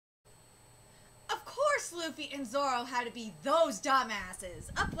course Luffy and Zoro had to be those dumbasses.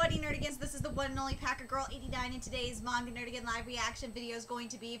 Up, Buddy Nerdigans, this is the one and only Packer Girl 89, and today's Manga Nerdigan live reaction video is going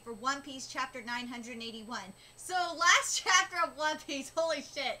to be for One Piece chapter 981. So, last chapter of One Piece, holy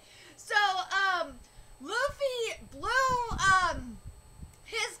shit. So, Luffy blew,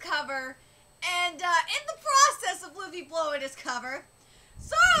 his cover, and, in the process of Luffy blowing his cover,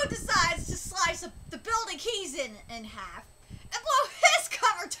 Zoro decides to slice the building he's in half, and blow his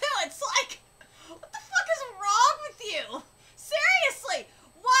cover too. It's like, what the fuck is wrong with you? Seriously,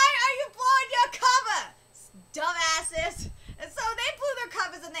 why are you blowing your cover? Dumbasses. And so they blew their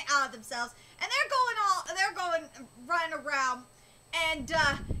covers and they outed themselves, and they're going running around, and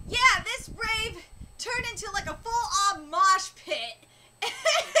yeah, this rave turned into like a full-on mosh pit. It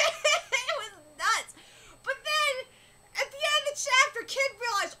was nuts. But then at the end of the chapter, Kid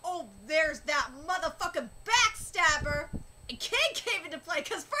realized, oh, there's that motherfucking backstabber. And Kid came into play,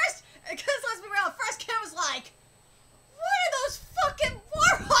 because let's be real, first Kid was like, what are those fucking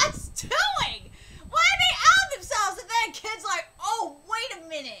morons doing? Why are they out themselves? And then Kid's like, oh, wait a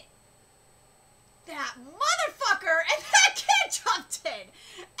minute. That motherfucker, and that Kid jumped in.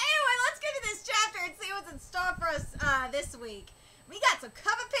 Anyway, let's get to this chapter and see what's in store for us this week. We got some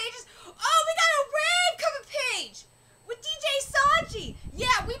cover pages. Oh, we got a rave cover page with DJ Sanji.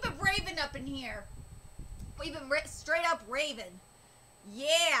 Yeah, we've been raving up in here. We've been straight up raving.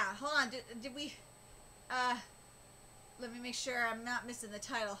 Yeah, hold on. Did we? Let me make sure I'm not missing the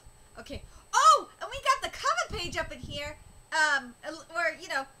title. Okay. Oh, and we got the cover page up in here. Where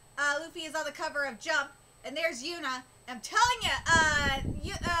Luffy is on the cover of Jump, and there's Yuna. I'm telling you,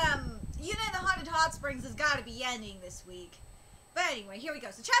 Yuna in the Haunted Hot Springs has got to be ending this week. But anyway, here we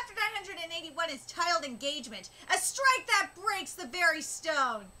go. So chapter 981 is titled Engagement, a strike that breaks the very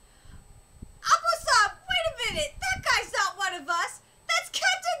stone. Apo-san, wait a minute. That guy's not one of us. That's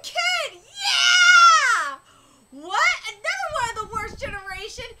Captain Kid. Yeah! What? Another one of the worst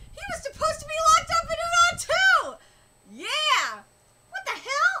generation. He was supposed to be locked up in Udon too. Yeah. What the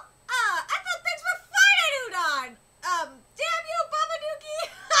hell? I thought things were fine at Udon. Damn you, Babaduki.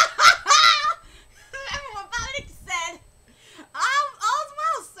 Remember what Babaduki said? All's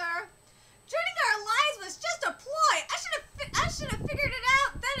well, sir. Joining our alliance was just a ploy. I should have figured it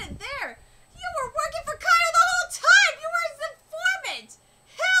out then and there. You were working for Kaido the whole time. You were his informant.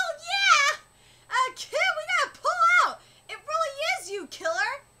 Hell yeah. Kid, we gotta pull out. It really is you,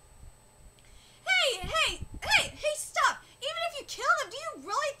 killer. Hey, stop. Even if you kill them, do you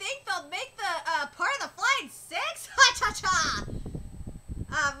really think they'll make the part of the Flying Six? Ha-cha-cha.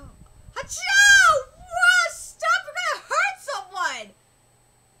 Ha-cha! Whoa, stop. We're gonna hurt someone.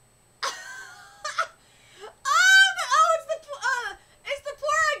 It's the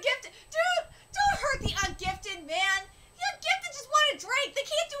poor ungifted. Dude, don't hurt the ungifted, man. The ungifted just want to drink. They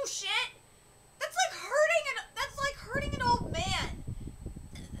can't do shit. That's like hurting an old man.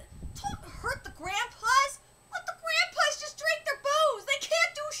 Don't hurt the grandpas. Let the grandpas just drink their booze. They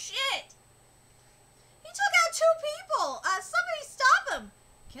can't do shit. He took out 2 people. Somebody stop him.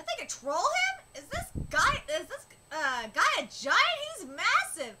 Can't they control him? Is this guy a giant? He's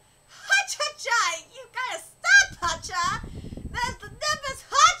massive. Hacha-cha! You gotta stop, Hacha! That's the Nimbus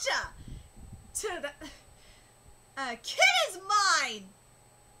Hacha! To the... Kid is mine!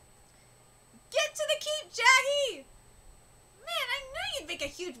 Get to the keep, Jaggy! Man, I knew you'd make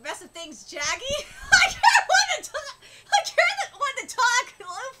a huge mess of things, Jaggy! Like you're the one to talk,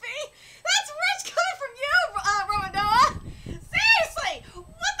 Luffy! That's rich coming from you, Romanoa! Seriously!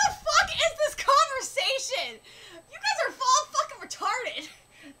 What the fuck is this conversation? You guys are all fucking retarded!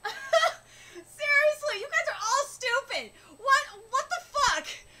 Seriously, you guys are all stupid! What the fuck?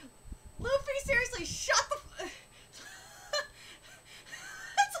 Luffy, seriously, shut the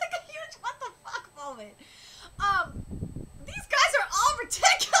it's like a huge what the fuck moment. These guys are all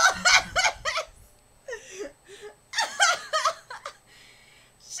ridiculous!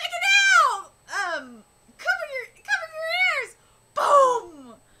 Check it out! Cover your ears!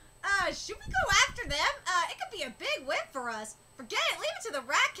 Boom! Should we go after them? It could be a big win for us. Forget it, leave it to the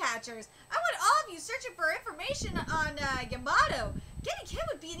rat catchers. I want all of you searching for information on Yamato. Getting him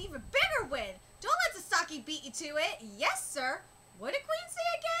would be an even bigger win. Don't let Sasaki beat you to it. Yes, sir. What did Queen say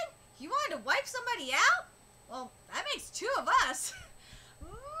again? You wanted to wipe somebody out? Well, that makes 2 of us.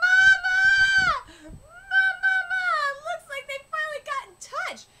 Mama! Looks like they finally got in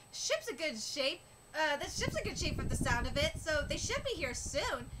touch. The ship's in good shape. From the sound of it, so they should be here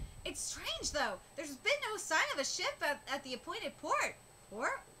soon. It's strange, though. There's been no sign of a ship at the appointed port.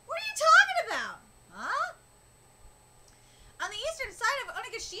 Port? What are you talking about? Huh? On the eastern side of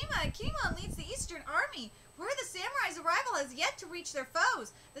Onigashima, Kinemon leads the Eastern Army. Word of the samurai's arrival has yet to reach their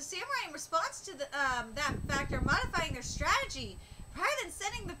foes. The samurai, in response to that fact, are modifying their strategy. Rather than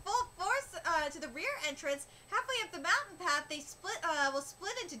sending the full force to the rear entrance, halfway up the mountain path, they will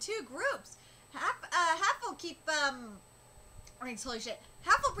split into two groups. Half will keep holy shit.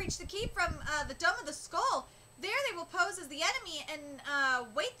 Half will breach the keep from the Dome of the Skull. There they will pose as the enemy and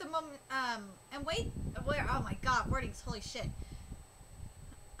wait the moment. Oh my god, wordings. Holy shit.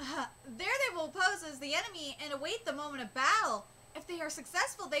 There they will pose as the enemy and await the moment of battle. If they are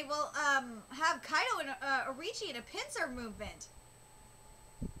successful, they will have Kaido and Orochi in a pincer movement.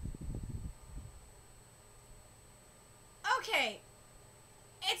 Okay,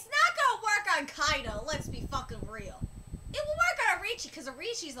 it's not gonna work on Kaido, let's be fucking real. It will work on Orochi, because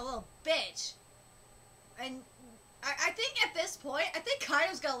Orochi's a little bitch. And I think at this point, I think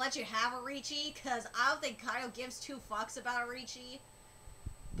Kaido's gonna let you have Orochi, because I don't think Kaido gives two fucks about Orochi.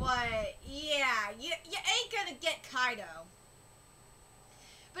 But, yeah, you ain't gonna get Kaido.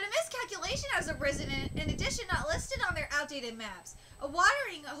 But a miscalculation has arisen, in addition not listed on their outdated maps. A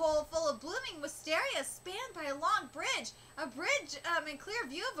watering hole full of blooming wisteria spanned by a long bridge. A bridge in clear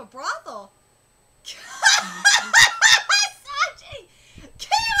view of a brothel. Sanji! It's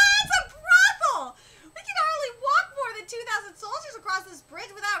a brothel! We can hardly walk more than 2,000 soldiers across this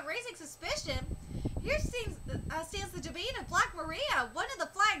bridge without raising suspicion. Here stands the domain of Black Maria, one of the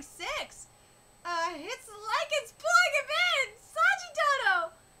Flying Six. It's like it's pulling him in! Sanji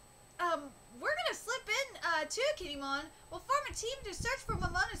Dodo! We're gonna slip in, too, Kinemon. We'll form a team to search for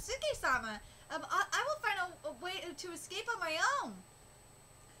Momonosuke-sama. I will find a way to escape on my own.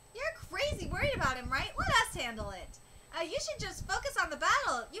 You're crazy worried about him, right? Let us handle it. You should just focus on the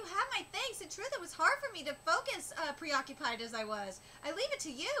battle. You have my thanks. In truth, it was hard for me to focus, preoccupied as I was. I leave it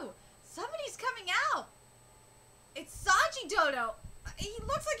to you. Somebody's coming out. It's Sanji Dodo. He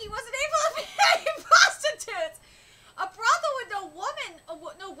looks like he wasn't able to pay prostitutes. A brothel with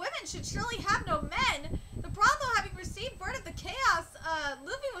no women should surely have no men. The brothel, having received word of the chaos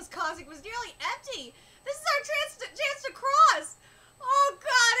Luffy was causing, was nearly empty. This is our chance to cross. Oh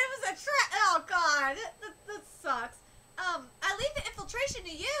god, it was a oh god, that sucks. I leave the infiltration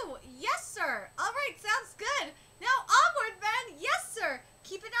to you. Yes, sir. All right, sounds good. Now onward, men. Yes, sir.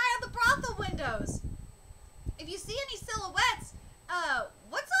 Keep an eye on the brothel windows. If you see any silhouettes,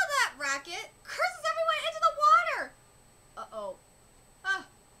 what's all that racket? Curses everyone into the water. Uh-oh.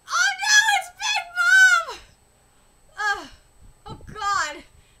 Oh no, it's Big Mom! Oh god.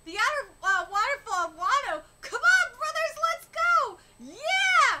 The outer waterfall of Wano. Come on, brothers, let's go!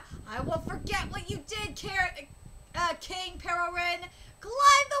 Yeah! I won't forget what you did, King Perorin.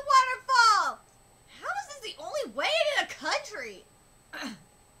 Climb the waterfall! How is this the only way into the country?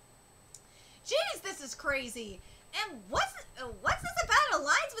 Jeez, this is crazy. And what's this about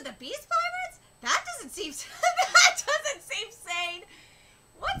alliance with the Beast Pirates? That doesn't seem sane.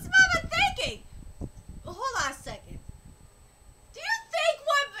 What's Mama thinking? Hold on a second. Do you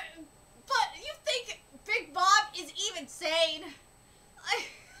think Big Mom is even sane?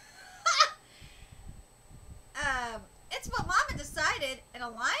 It's what Mama decided. An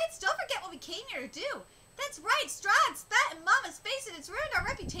alliance? Don't forget what we came here to do. That's right, Straw Hats spat in Mama's face and it's ruined our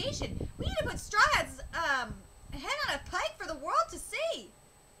reputation. We need to put Straw Hats' head on a pike for the world to see.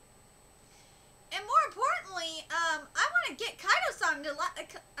 And more importantly, I want to get Kaido-san to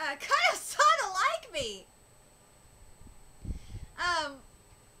like me.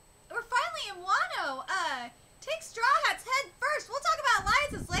 We're finally in Wano. Take Straw Hat's head first. We'll talk about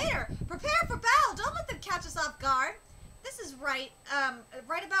alliances later. Prepare for battle. Don't let them catch us off guard. This is right.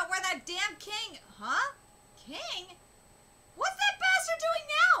 Right about where that damn king. Huh? King? What's that bastard doing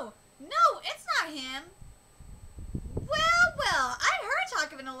now? No, it's not him. Well, I'd heard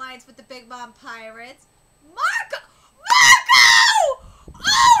talk of an alliance with the Big Mom Pirates. Marco!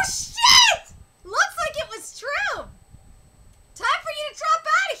 Oh, shit! Looks like it was true. Time for you to drop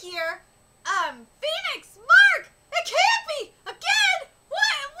out of here. Phoenix, Mark! It can't be! Again!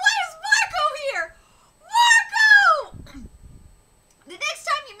 What is Marco here? Marco! The next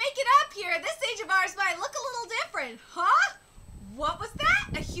time you make it up here, this age of ours might look a little different. Huh? What was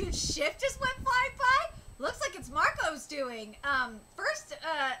that? A huge ship just went flying by? Looks like it's Marco's doing.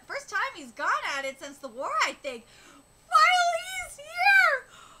 First time he's gone at it since the war, I think. Finally, he's here!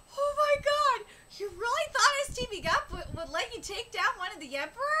 Oh my god! You really thought us teaming up would let you take down one of the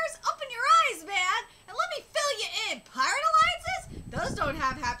emperors? Open your eyes, man, and let me fill you in. Pirate alliances? Those don't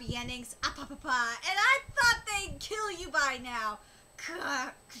have happy endings. And I thought they'd kill you by now.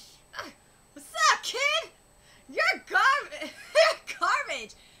 What's up, kid? You're garbage.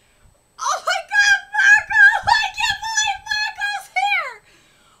 Garbage. Oh my god, Marco! I can't believe Marco's here!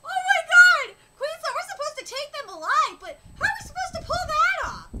 Oh my god! Queen, so we're supposed to take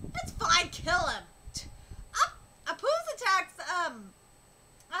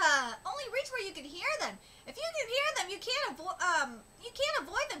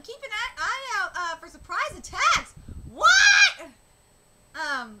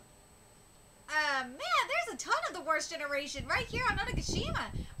first generation right here on Onigashima.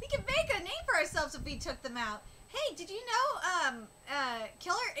 We can make a name for ourselves if we took them out. Hey, did you know,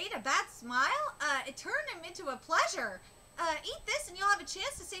 Killer ate a bad smile? It turned him into a pleasure. Eat this and you'll have a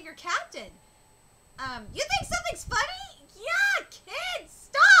chance to save your captain. You think something's funny? Yeah, kids,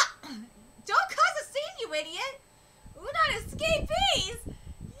 stop! Don't cause a scene, you idiot! We're not escapees!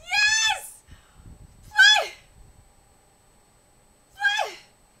 Yes! What? What?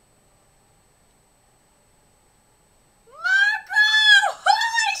 Marco!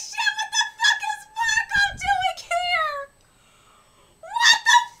 Holy shit, what the fuck is Marco doing here? What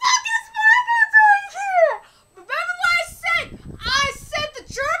the fuck is Marco doing here? Remember what I said? I said the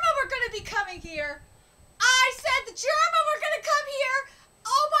German were gonna be coming here. I said the German were gonna come here.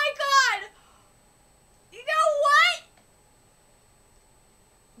 Oh my god. You know what?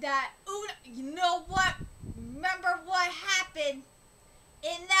 You know what? Remember what happened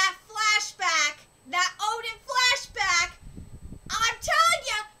in that flashback? That Odin flashback? I'm telling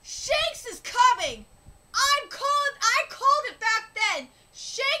you, Shanks is coming. I called it back then.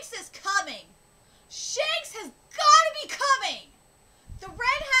 Shanks is coming. Shanks has got to be coming. The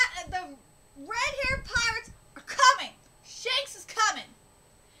red-haired pirates are coming. Shanks is coming.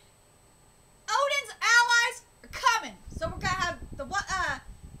 Odin's allies are coming. So we're gonna have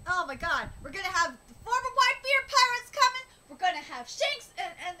oh my god, we're gonna have the former Whitebeard pirates coming. We're gonna have Shanks,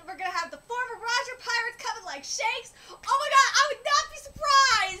 and we're gonna have the former Roger pirates coming like Shanks. Oh my god, I would not be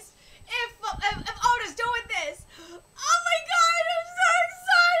surprised if Oda's doing this. Oh my god, I'm so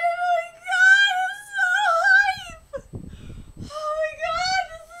excited. Oh my god, I'm so hype. Oh my god,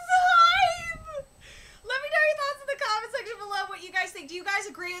 this is hype. Let me know your thoughts in the comment section below what you guys think. Do you guys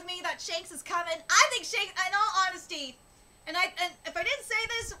agree with me that Shanks is coming? I think Shanks, in all honesty, and if I didn't say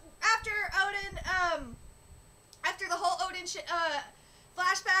this after Odin, after the whole Odin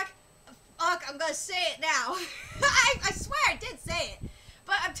flashback, fuck, I'm gonna say it now. I swear I did say it.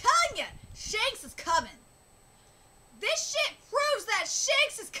 But I'm telling you, Shanks is coming. This shit proves that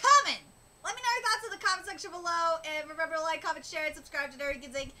Shanks is coming. Let me know your thoughts in the comment section below. And remember to like, comment, share, and subscribe to Nerdy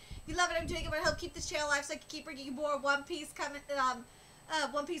Gizing. If you love it, I'm doing it. I'm going to help keep this channel alive so I can keep bringing you more One Piece content.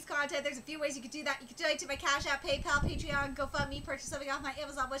 There's a few ways you can do that. You can donate to my Cash App, PayPal, Patreon, GoFundMe, purchase something off my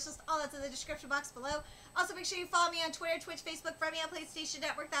Amazon wishlist. All that's in the description box below. Also, make sure you follow me on Twitter, Twitch, Facebook, friend me on PlayStation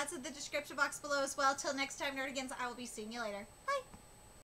Network. That's in the description box below as well. Till next time, Nerdigans, I will be seeing you later. Bye.